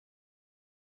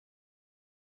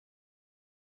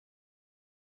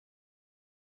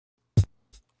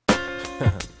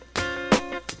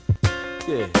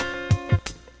Yeah.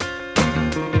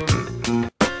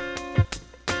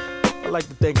 I'd like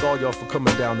to thank all y'all for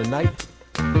coming down tonight.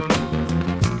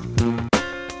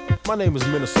 My name is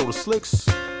Minnesota Slicks.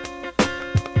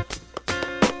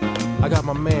 I got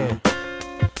my man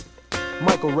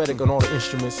Michael Reddick on all the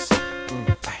instruments.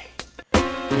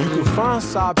 You can find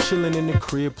Musab chillin' in the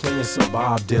crib playing some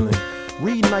Bob Dylan,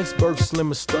 reading Iceberg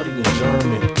Slimmer, studying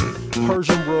German,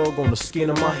 Persian rug on the skin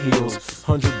of my heels,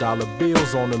 $100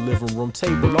 bills on the living room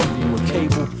table. I'm viewing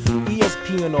cable,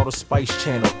 ESPN or the Spice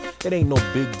Channel. It ain't no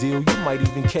big deal. You might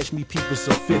even catch me peeping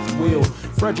some Fifth Wheel.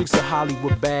 Frederick's a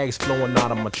Hollywood bags flowing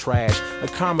out of my trash. A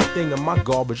common thing in my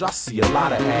garbage, I see a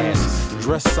lot of ass.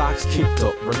 Dress socks kicked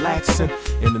up, relaxing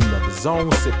in another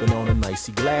zone, sipping on an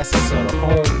icy glasses of the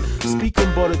home.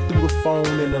 Speaking butter through the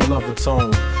phone in a lover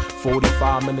tone.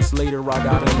 45 minutes later, I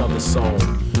got another song.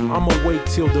 I'ma wait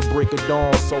till the break of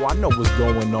dawn, so I know what's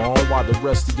going on, while the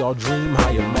rest of y'all dream,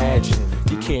 I imagine.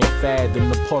 You can't fathom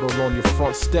the puddle on your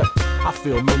front step. I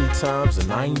feel many times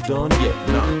and I ain't done yet,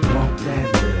 nah. Walk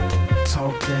that little,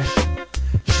 talk that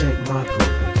shit, shake my grip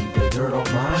and keep the dirt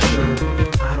off my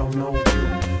shirt. I don't know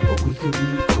you, but we could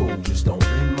be cool, just don't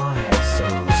bend my hat,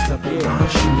 son. Step on my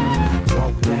shoe.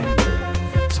 Walk that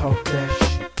little, talk that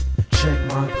shit, shake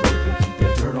my grip and keep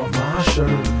the dirt off my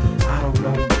shirt. I don't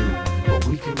know you, but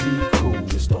we can be cool,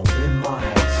 just don't bend my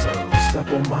hat, son. Step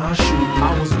on my shoe.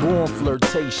 I was born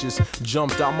flirtatious,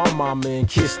 jumped out my mama and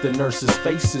kissed the nurses'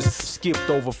 faces, skipped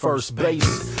over first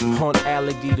base, hunt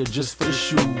alligator just for the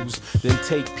shoes, then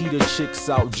take Peter chicks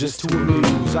out just to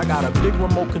amuse. I got a big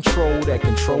remote control that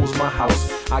controls my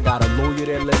house. I got a lawyer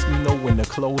that lets me know when to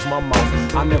close my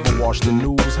mouth. I never watch the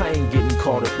news, I ain't getting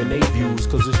caught up in they views,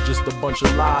 cause it's just a bunch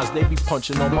of lies, they be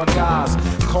punching on my guys.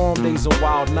 Calm days and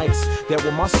wild nights, that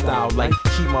were my style, like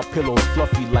keep my pillows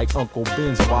fluffy like Uncle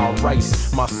Ben's wild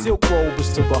rice. My silk robe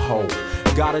is to behold.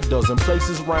 Got a dozen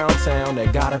places round town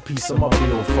that got a piece of my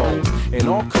billfold. An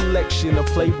all collection of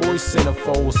Playboy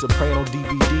centerfolds, Soprano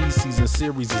DVDs, season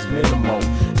series is minimal.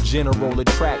 General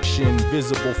attraction,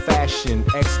 visible fashion,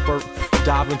 expert,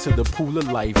 dive into the pool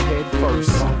of life head first.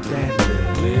 Talk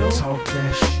that little, talk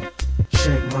that shit,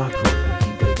 shake my grip and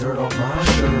keep the dirt off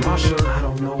my shirt. I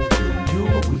don't know you,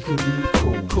 but we can be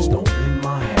cool. Just don't bend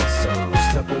my hat, son.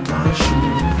 Step on my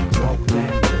shoe. Walk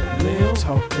that little,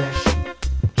 talk that shit,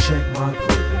 check my grip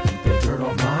and keep the dirt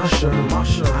off my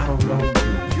shirt. I don't know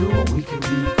you, but we can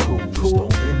be cool. Just don't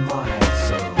bend my hat,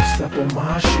 son. Step on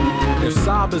my shoe. If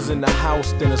Saba's in the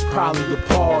house, then it's probably the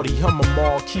party. I'm a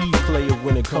marquee player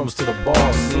when it comes to the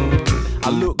bar scene. I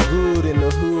look good in the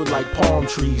hood like palm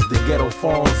trees. The ghetto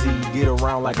Fonzie, get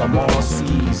around like I'm on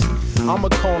seas. I'm a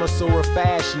connoisseur of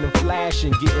fashion and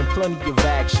flashing, getting plenty of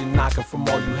action, knocking from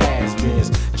all you has-beens.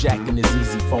 Jacking is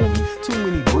easy for me, too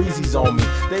many breezies on me.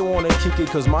 They wanna kick it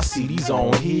cause my CD's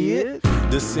on here.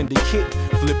 The syndicate,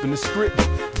 flipping the script.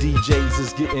 DJs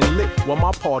is getting lit while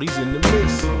my party's in the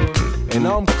mix. And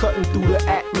I'm cutting through the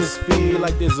atmosphere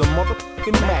like there's a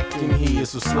motherfucking Mac in here.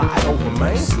 So slide over,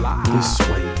 man. Slide this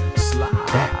way, slide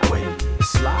that way,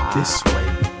 slide this way,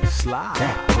 slide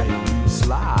that way,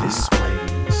 slide this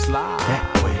way, slide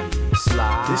that way,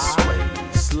 slide this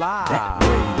way, slide that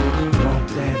way. Walk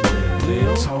that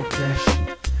little, talk that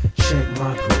shit, shake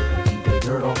my grip and keep the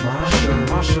dirt off my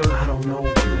shirt. I don't know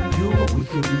you, but we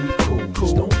can be cool.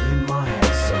 Just don't bend my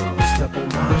hat, son. Step on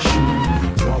my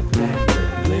shoe. Walk that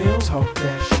little, talk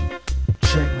that shit,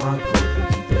 check my grip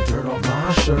and keep the dirt off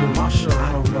my shirt.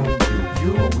 I don't know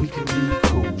you, but we can be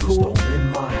cool. Just don't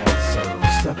bend my hat, son.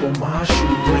 Step on my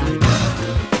shoe. Break it down.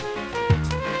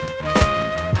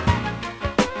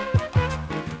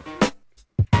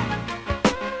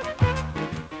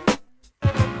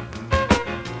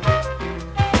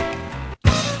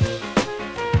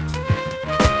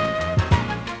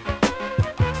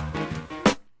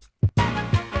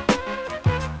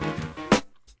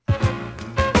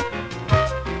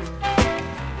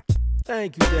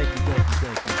 Thank you, thank you, thank you,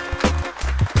 thank you.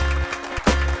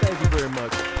 Thank you very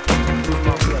much. It was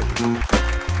my pleasure.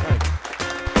 Thank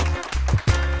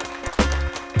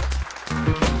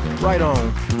you. Right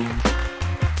on.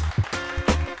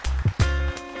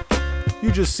 You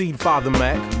just seen Father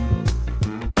Mac.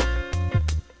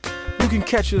 You can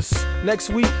catch us next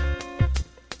week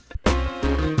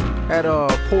at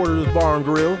Porter's Bar and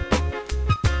Grill.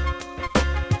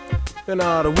 Then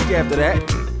the week after that,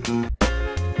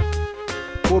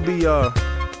 we'll be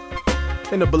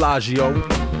in the Bellagio.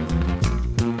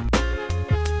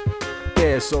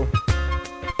 Yeah, so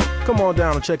come on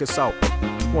down and check us out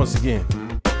once again.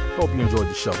 Hope you enjoyed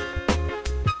the show.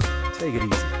 Take it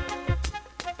easy.